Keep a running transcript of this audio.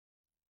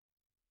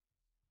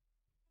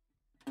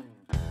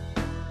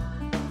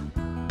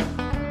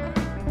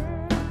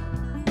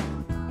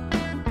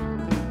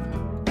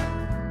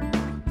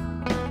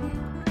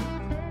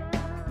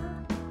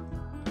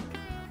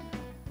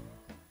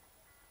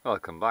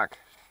Welcome back.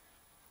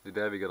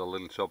 Today we got a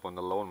little job on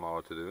the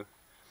lawnmower to do.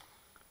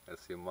 As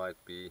you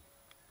might be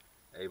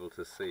able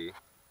to see,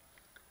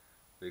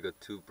 we got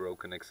two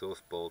broken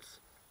exhaust bolts.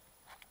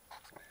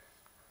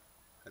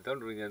 I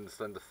don't really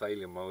understand the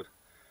failure mode,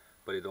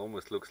 but it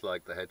almost looks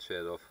like the head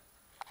shed off.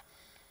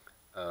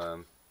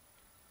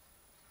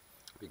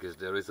 Because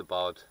there is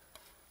about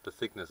the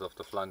thickness of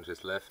the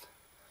flanges left.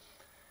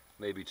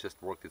 Maybe it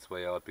just worked its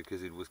way out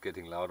because it was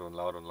getting louder and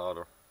louder and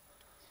louder.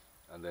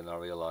 And then I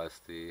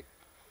realized the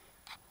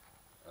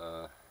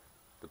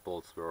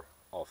bolts were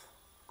off,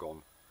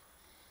 gone.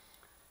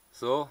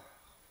 So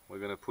we're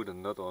gonna put a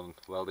nut on,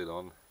 weld it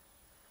on,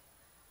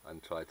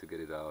 and try to get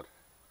it out.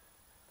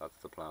 That's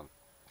the plan.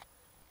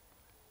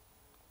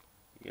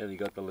 Yeah, we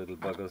got the little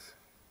buggers.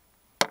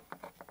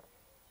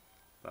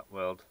 That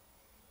weld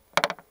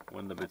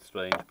went a bit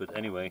strange, but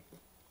anyway,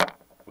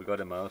 we got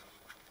him out.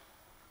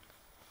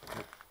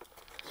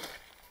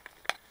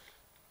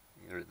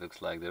 Here it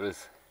looks like there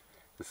is.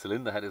 The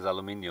cylinder head is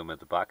aluminium at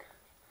the back,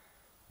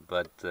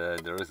 but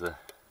there is a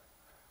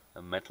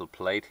metal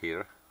plate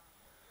here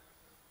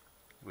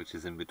which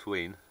is in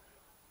between.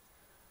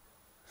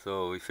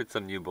 So we fit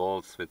some new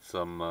bolts with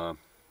some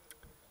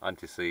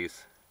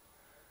anti-seize.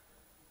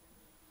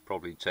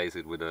 Probably chase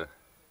it with a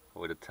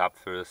tap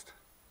first,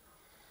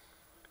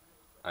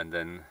 and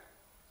then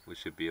we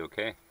should be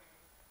okay.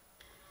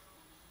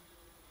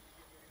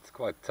 It's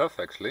quite tough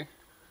actually.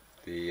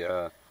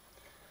 The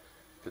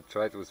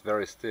thread was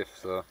very stiff,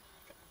 so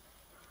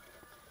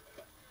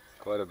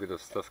quite a bit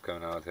of stuff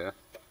coming out here.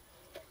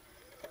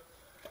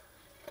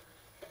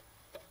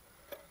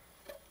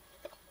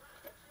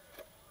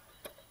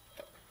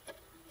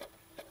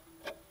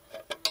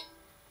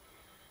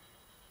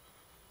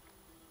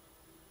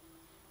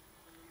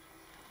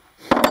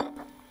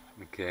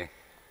 Okay,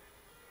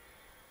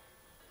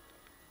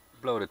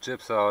 blow the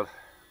chips out,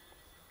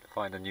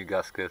 find a new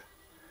gasket,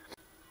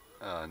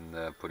 and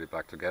put it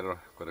back together.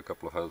 Got a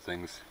couple of other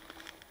things.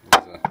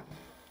 There's a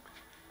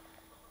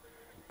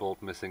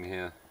bolt missing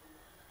here.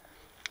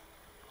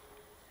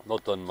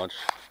 Not done much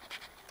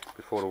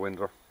before the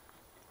winter,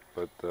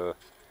 but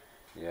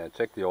yeah,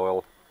 check the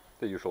oil,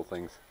 the usual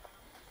things.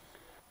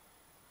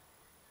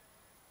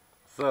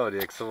 So the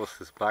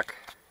exhaust is back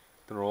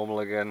to normal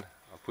again.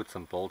 I put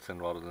some bolts in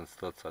rather than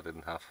studs. I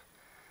didn't have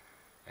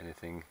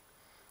anything.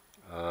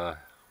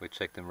 We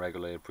checked them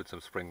regularly, put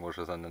some spring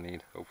washers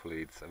underneath.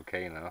 Hopefully it's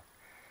okay now.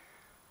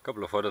 A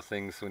couple of other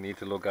things we need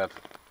to look at,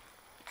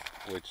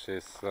 which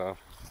is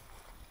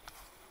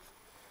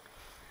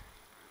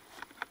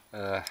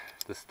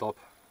the stop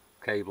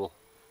cable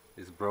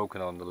is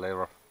broken on the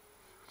lever,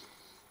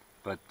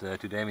 but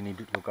today we need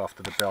to look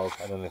after the belt.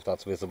 I don't know if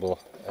that's visible.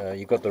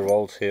 You got the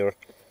rolls here,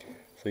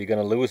 so you're going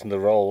to loosen the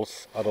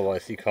rolls,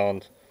 otherwise you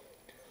can't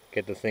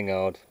get the thing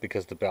out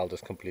because the belt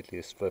is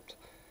completely stripped.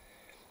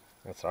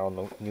 That's our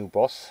new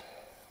boss,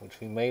 which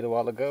we made a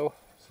while ago.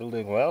 Still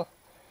doing well,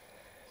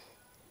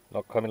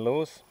 not coming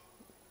loose.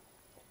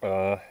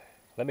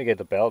 Let me get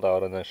the belt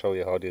out and then show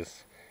you how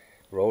these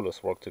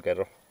rollers work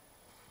together.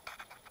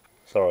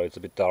 Sorry, it's a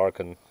bit dark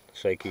and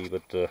shaky,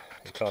 but you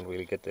can't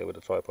really get there with a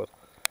tripod.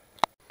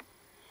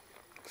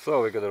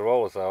 So we got the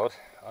rollers out,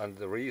 and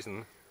the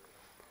reason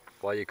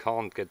why you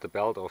can't get the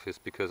belt off is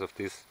because of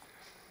these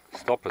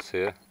stoppers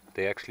here.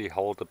 They actually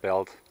hold the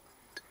belt.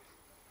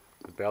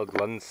 The belt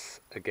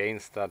runs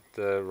against that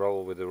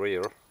roll with the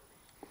rear,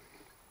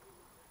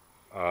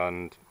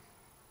 and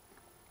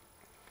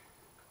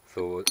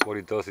so what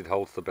it does, it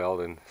holds the belt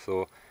in.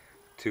 So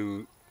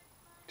to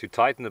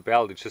tighten the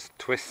belt, it just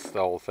twists the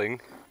whole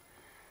thing.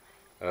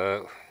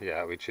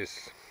 Yeah, which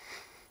is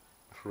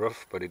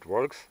rough, but it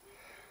works.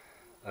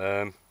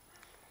 The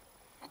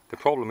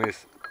problem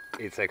is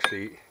it's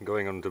actually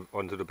going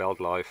onto the belt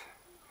life,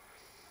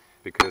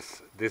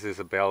 because this is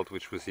a belt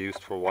which was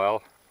used for a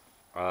while,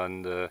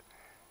 and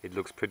it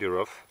looks pretty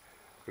rough.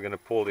 We're gonna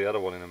pull the other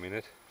one in a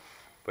minute,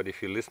 but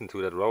if you listen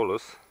to that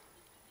rollers,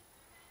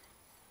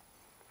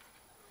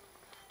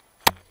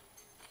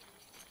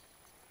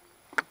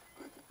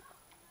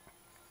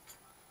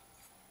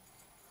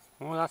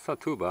 well, that's not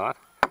too bad,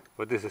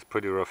 but this is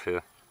pretty rough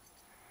here.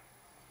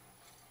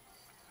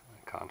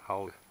 I can't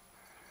hold it.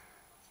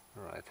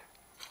 Right.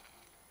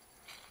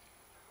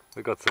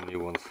 We got some new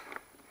ones.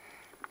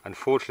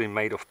 Unfortunately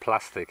made of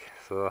plastic,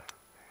 so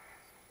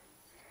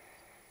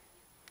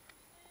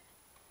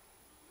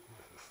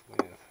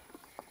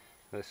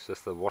there's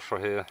just a washer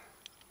here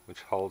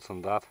which holds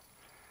on that.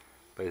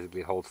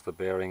 Basically holds the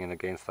bearing in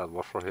against that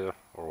washer here,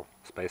 or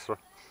spacer.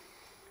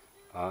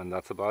 And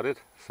that's about it.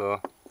 So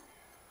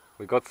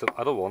we got some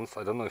other ones.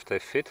 I don't know if they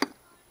fit,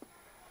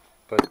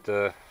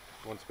 but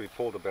once we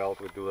pull the belt,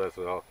 we'll do that as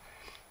well.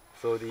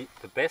 So the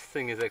best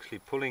thing is actually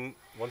pulling,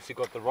 once you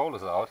got the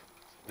rollers out,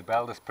 the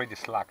belt is pretty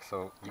slack,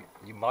 so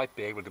you might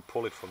be able to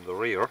pull it from the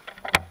rear,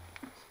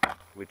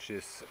 which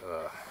is,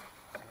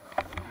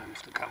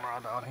 move the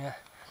camera down here.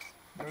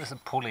 There is a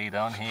pulley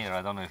down here,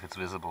 I don't know if it's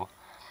visible.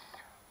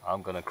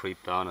 I'm gonna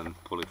creep down and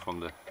pull it from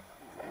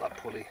that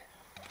pulley.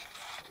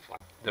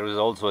 There is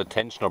also a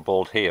tensioner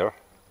bolt here,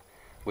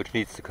 which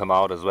needs to come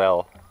out as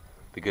well,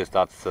 because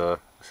that's the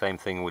same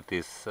thing with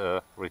this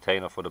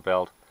retainer for the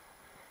belt.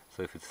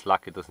 So if it's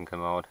slack, it doesn't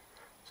come out.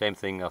 Same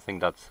thing, I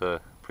think that's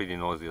pretty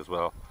noisy as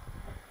well.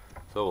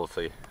 So we'll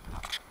see.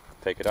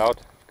 Take it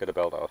out, get the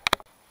belt out.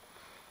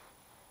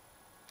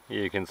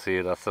 Here you can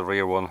see that's the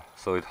rear one,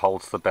 so it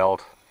holds the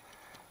belt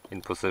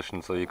in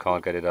position so you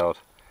can't get it out.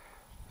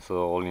 So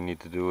all you need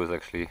to do is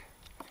actually,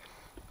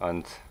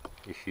 and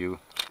if you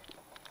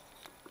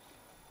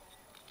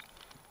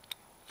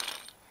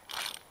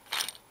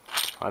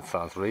that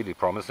sounds really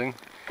promising.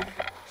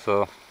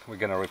 So we're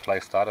gonna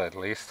replace that at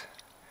least,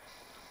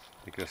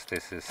 because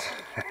this is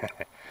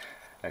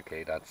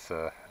okay, that's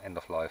end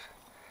of life.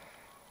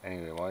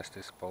 Anyway, why is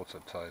this bolt so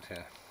tight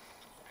here?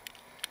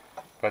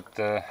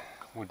 But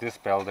with this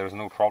belt there's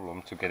no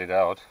problem to get it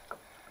out,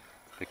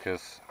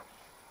 because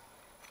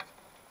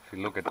if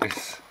you look at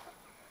this,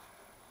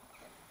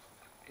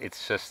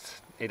 it's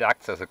just, it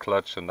acts as a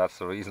clutch, and that's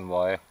the reason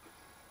why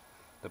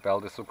the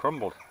belt is so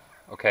crumbled.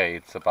 Okay,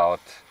 it's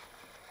about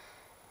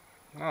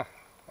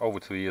over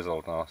 2 years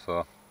old now,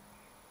 so,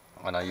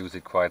 and I use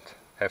it quite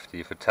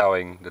hefty for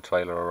towing the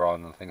trailer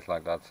around and things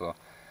like that, so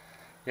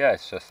yeah,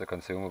 it's just a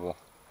consumable.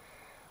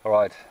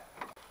 Alright,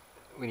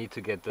 we need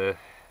to get the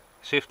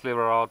shift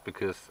lever out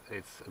because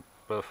it's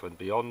above and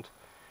beyond.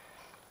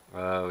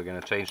 We're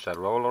gonna change that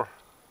roller,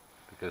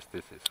 because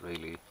this is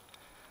really,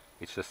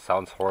 it just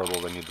sounds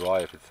horrible when you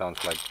drive. It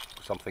sounds like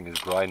something is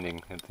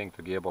grinding. You think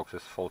the gearbox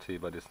is faulty,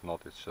 but it's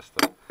not. It's just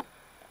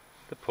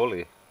the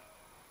pulley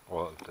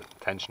or the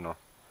tensioner.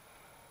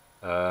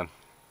 You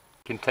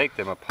can take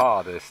them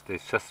apart. It's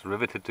just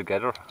riveted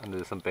together, and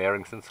there's some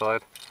bearings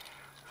inside.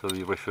 So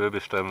we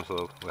refurbish them,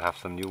 so we have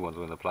some new ones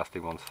when the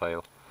plastic ones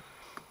fail.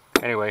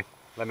 Anyway,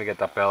 let me get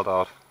that belt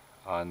out,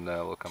 and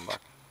we'll come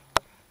back.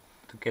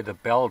 To get the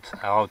belt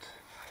out,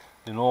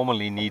 you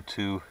normally need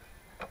to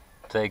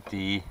take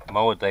the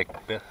mower deck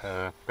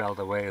belt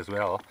away as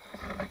well.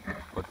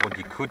 But what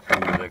you could do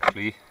is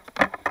actually,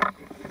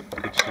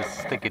 you could just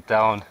stick it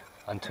down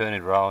and turn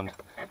it around,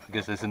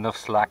 because there's enough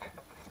slack,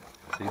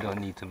 so you don't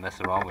need to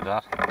mess around with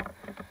that.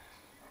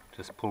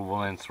 Just pull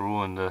one end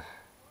through, and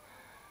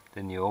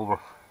then you're over.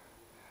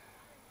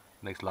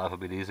 Makes life a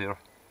bit easier.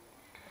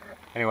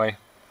 Anyway,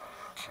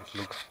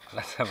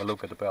 let's have a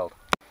look at the belt.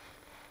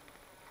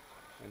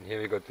 And here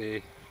we got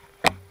the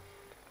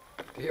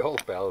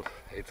old belt.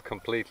 It's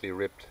completely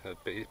ripped. A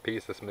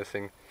piece is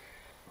missing.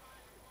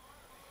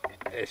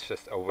 It's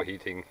just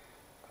overheating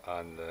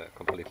and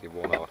completely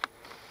worn out.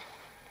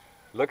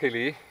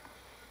 Luckily,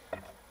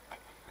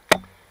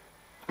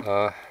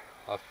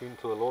 I've been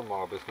to a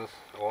lawnmower business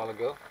a while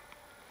ago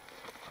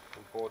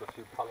and bought a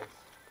few pallets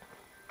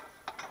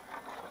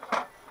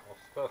of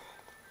stuff.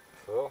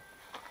 So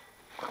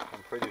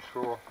I'm pretty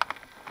sure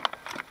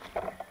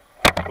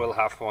we'll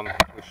have one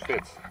which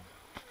fits.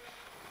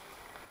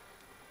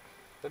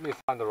 Let me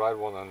find the right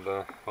one,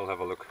 and we'll have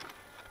a look.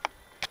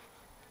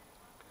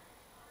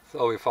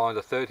 So we found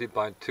a 30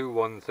 by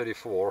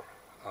 2134,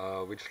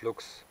 which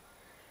looks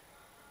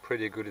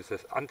pretty good. It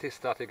says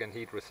anti-static and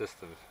heat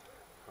resistant.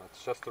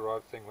 That's just the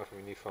right thing what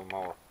we need for a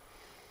mower.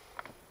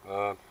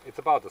 It's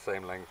about the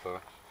same length,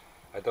 so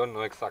I don't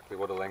know exactly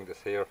what the length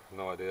is here,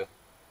 no idea.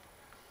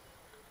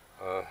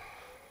 I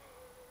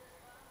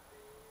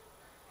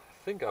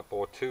think I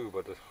bought two,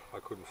 but I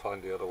couldn't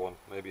find the other one.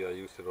 Maybe I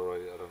used it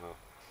already, I don't know.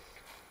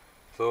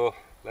 So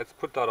let's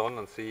put that on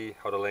and see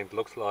how the length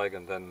looks like,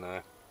 and then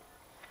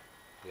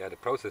yeah, the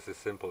process is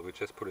simple. We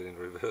just put it in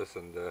reverse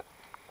and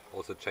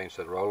also change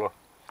that roller,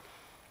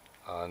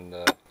 and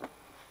then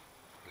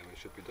we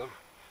should be done.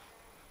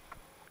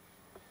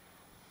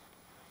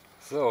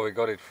 So we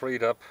got it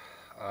freed up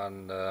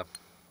and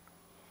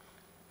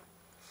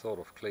sort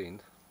of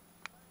cleaned.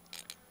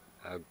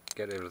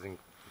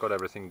 Got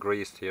everything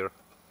greased here,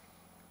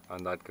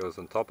 and that goes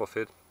on top of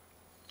it,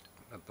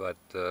 but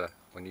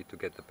we need to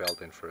get the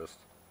belt in first,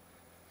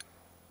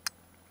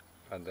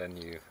 and then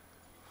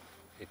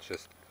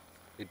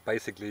it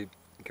basically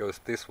goes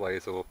this way,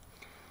 so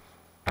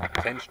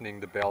tensioning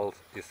the belt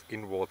is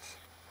inwards,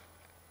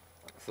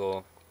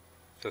 so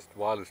just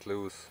while it's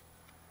loose,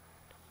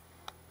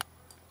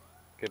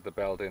 get the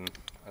belt in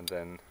and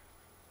then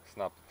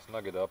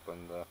snug it up,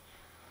 and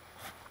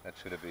that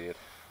should be it.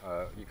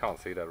 You can't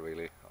see that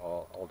really.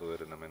 I'll do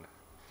it in a minute.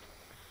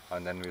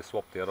 And then we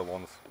swap the other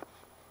ones.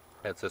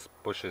 It's just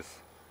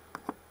bushes.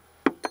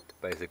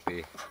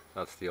 Basically,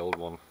 that's the old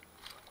one.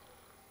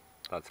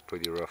 That's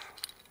pretty rough.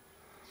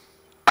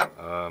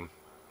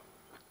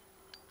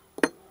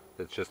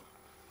 It's just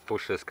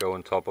bushes go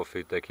on top of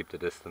it. They keep the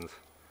distance.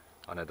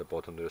 And at the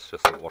bottom there's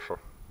just a washer.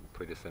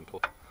 Pretty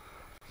simple.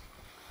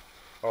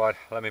 Alright,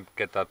 let me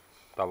get that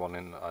one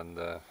in and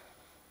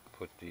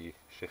put the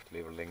shift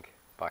lever link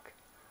back,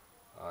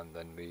 and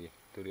then we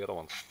do the other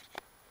ones.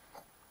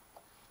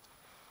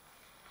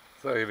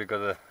 So here we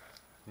got a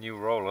new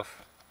rollers.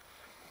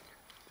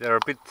 They're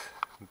a bit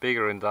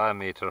bigger in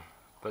diameter,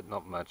 but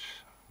not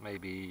much.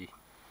 Maybe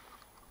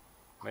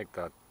make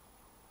that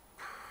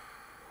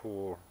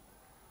 4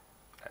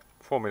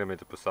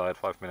 mm per side,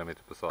 5 mm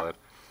per side.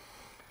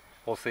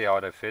 we'll see how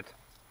they fit.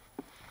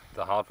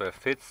 The hardware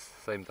fits,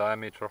 same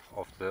diameter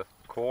of the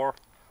core.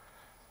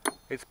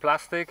 It's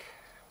plastic,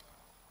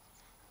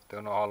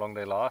 don't know how long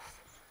they last.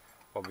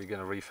 Probably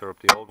gonna refurb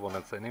the old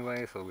one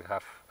anyway, so we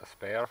have a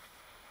spare.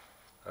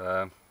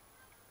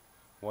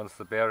 Once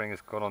the bearing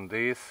is gone on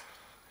these,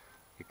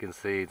 you can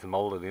see it's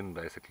molded in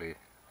basically,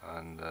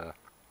 and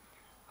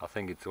I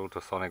think it's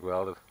ultrasonic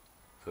welded,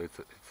 so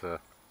it's a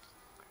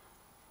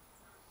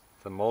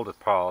molded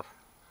part,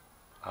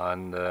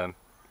 and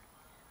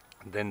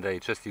then they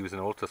just use an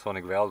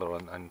ultrasonic welder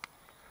and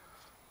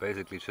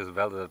basically just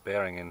welded that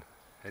bearing in.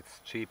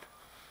 It's cheap.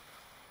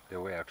 They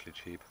were actually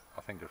cheap.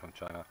 I think they're from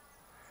China.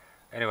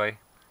 Anyway,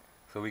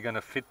 so we're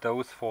gonna fit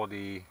those for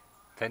the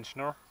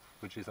tensioner,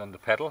 which is on the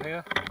pedal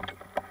here.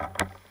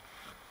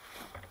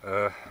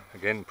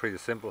 Again, pretty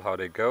simple how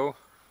they go.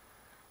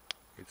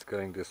 It's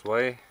going this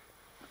way,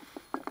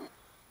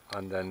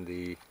 and then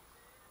the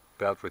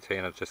belt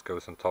retainer just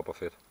goes on top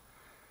of it,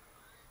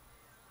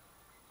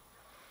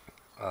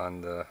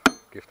 and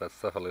give that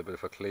stuff a little bit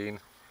of a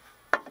clean,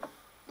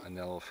 and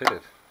then we'll fit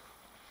it.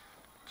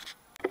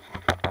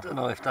 Don't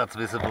know if that's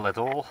visible at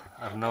all,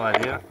 I have no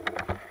idea,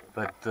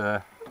 but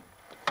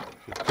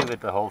you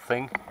pivot the whole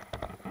thing.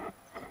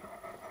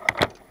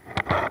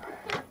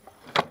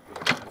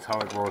 That's how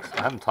it works.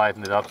 I haven't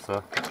tightened it up,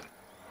 so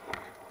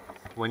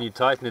when you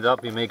tighten it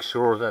up, you make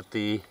sure that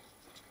the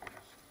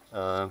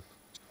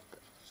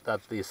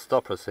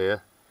stoppers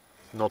here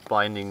not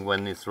binding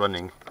when it's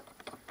running.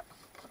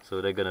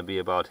 So they're gonna be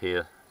about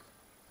here.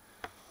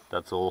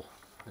 That's all.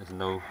 There's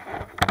no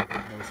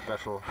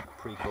special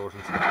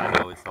precautions. I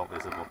know it's not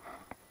visible.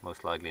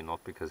 Most likely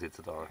not, because it's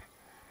dark.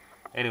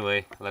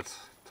 Anyway,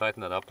 let's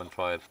tighten it up and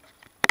try it.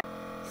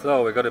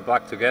 So we got it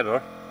back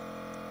together,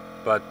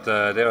 but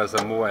there are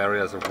some more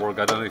areas of work.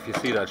 I don't know if you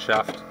see that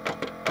shaft.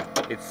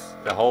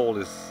 The hole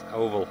is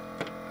oval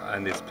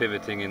and it's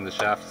pivoting in the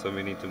shaft, so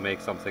we need to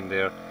make something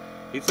there.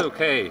 It's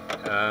okay.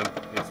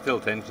 It still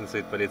tensions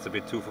it, but it's a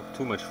bit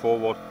too much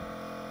forward.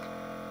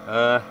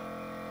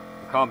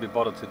 Can't be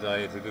bothered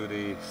today to do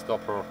the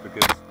stopper,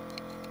 because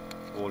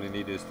all you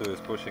need to do is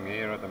pushing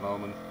here at the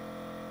moment,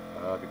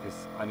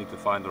 because I need to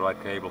find the right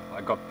cable.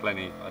 I got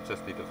plenty, I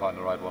just need to find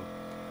the right one.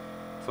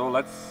 So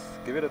let's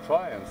give it a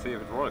try and see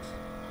if it works.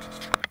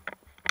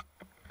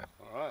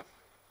 Alright.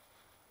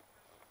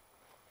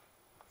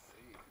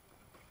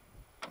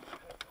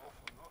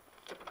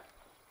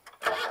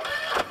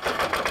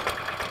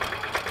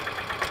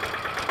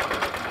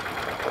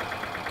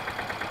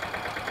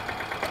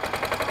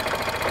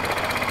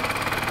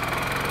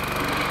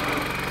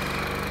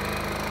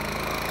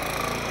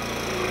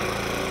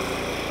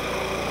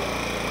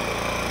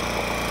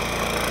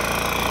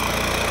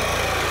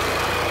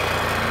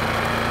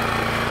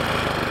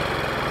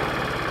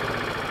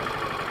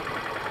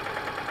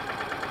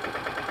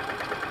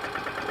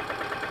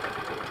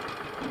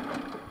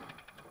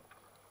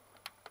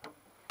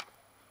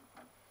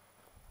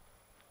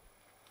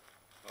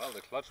 Well,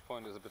 the clutch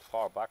point is a bit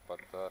far back, but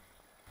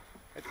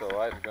it's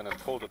alright. We're gonna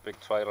pull the big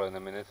trailer in a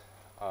minute,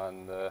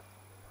 and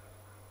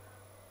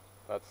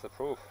that's the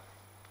proof.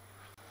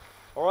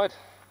 Alright,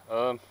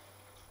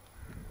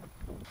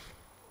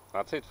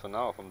 that's it for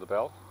now from the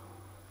belt.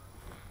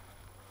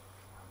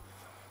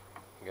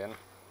 Again,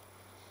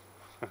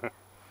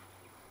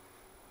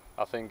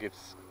 I think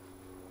it's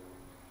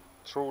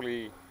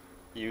truly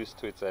used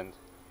to its end.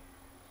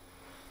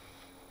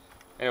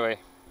 Anyway,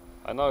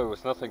 I know it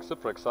was nothing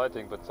super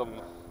exciting, but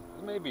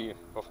it may be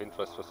of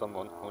interest for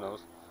someone, who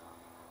knows.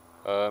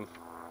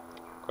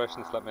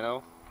 Questions, let me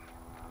know.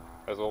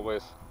 As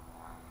always,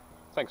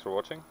 thanks for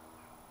watching,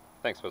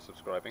 thanks for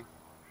subscribing,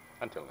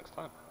 until next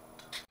time.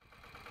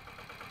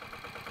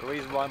 The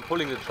reason why I'm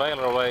pulling the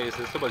trailer away is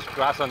there's so much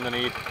grass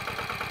underneath,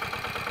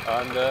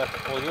 and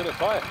we'll give it a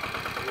try.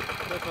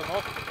 This is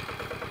off.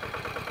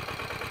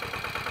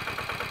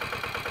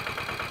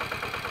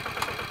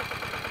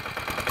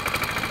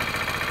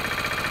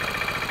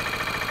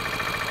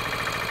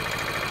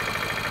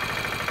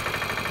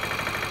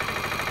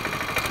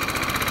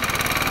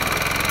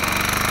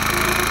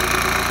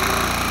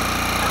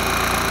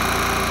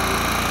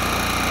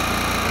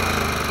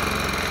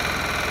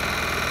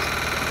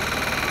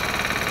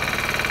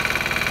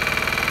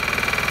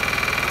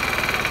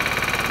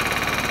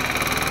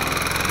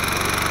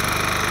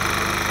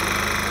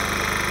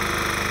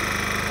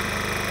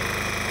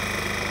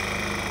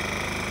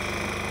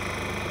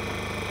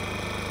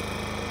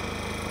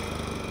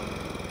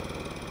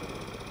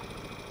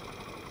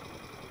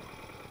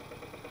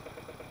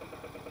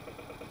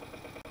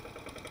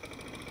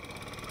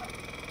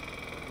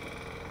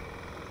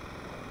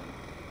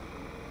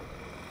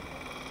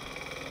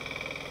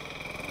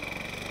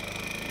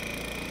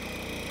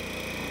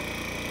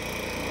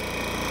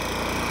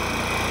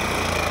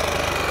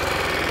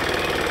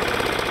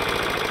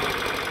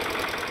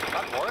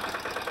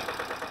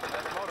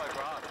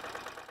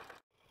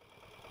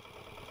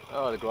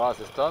 Oh, the grass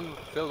is done,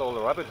 filled all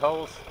the rabbit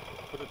holes,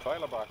 put the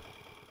trailer back.